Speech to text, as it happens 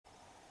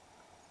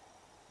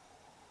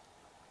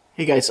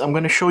Hey guys, I'm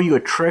going to show you a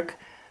trick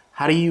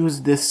how to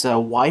use this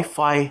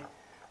Wi-Fi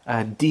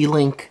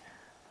D-Link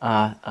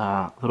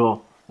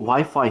little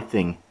Wi-Fi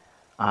thing.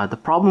 The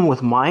problem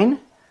with mine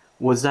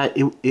was that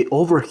it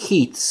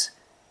overheats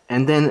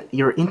and then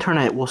your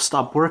internet will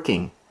stop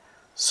working.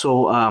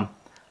 So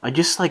I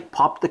just like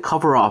popped the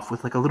cover off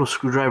with like a little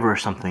screwdriver or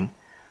something.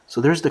 So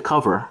there's the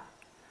cover,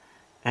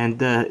 and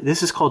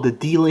this is called the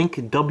D-Link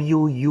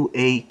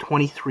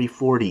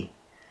WUA2340.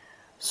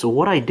 So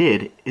what I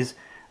did is,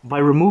 by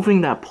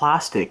removing that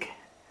plastic,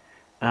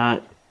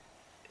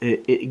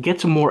 it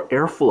gets more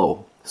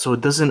airflow, so it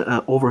doesn't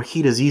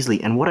overheat as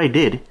easily. And what I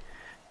did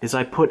is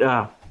I put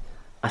a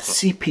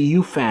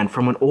CPU fan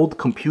from an old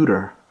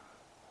computer,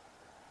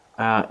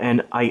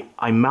 and I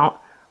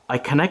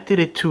connected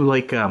it to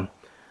like a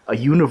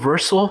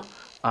universal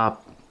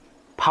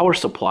power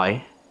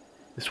supply.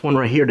 This one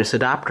right here, this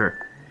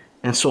adapter,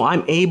 and so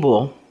I'm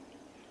able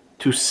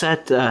to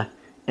set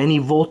any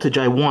voltage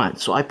I want.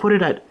 So I put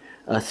it at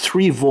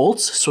 3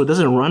 volts, so it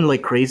doesn't run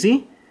like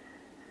crazy.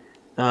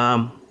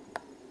 So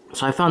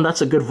I found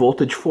that's a good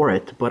voltage for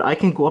it, but I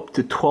can go up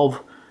to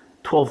 12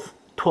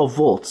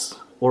 volts,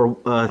 or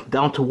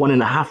down to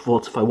 1.5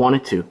 volts if I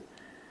wanted to.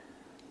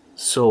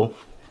 So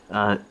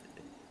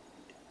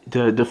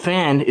the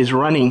fan is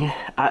running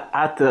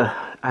at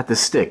the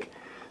stick.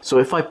 So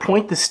if I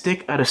point the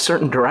stick at a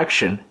certain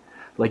direction,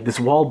 like this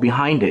wall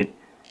behind it,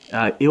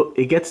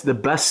 it gets the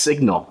best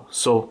signal.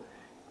 So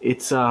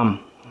it's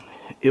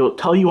it'll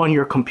tell you on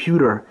your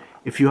computer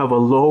if you have a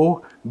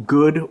low,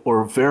 good,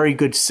 or very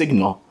good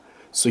signal.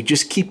 So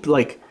just keep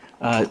like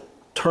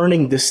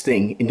turning this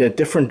thing in a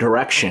different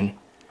direction,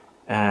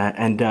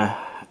 and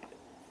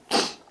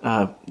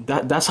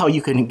that's how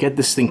you can get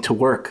this thing to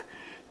work,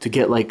 to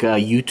get like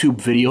YouTube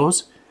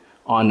videos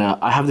on.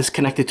 I have this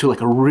connected to like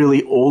a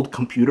really old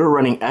computer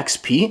running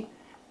XP,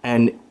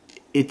 and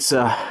it's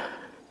like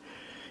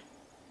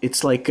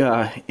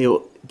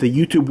the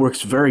YouTube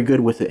works very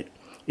good with it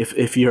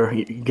if you're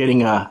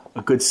getting a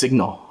good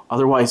signal.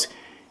 Otherwise,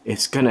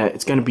 it's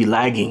gonna be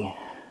lagging.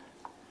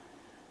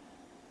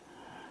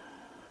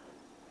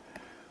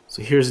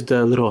 So here's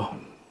the little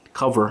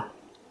cover.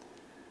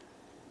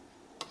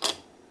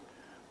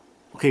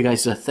 Okay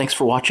guys, thanks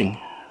for watching.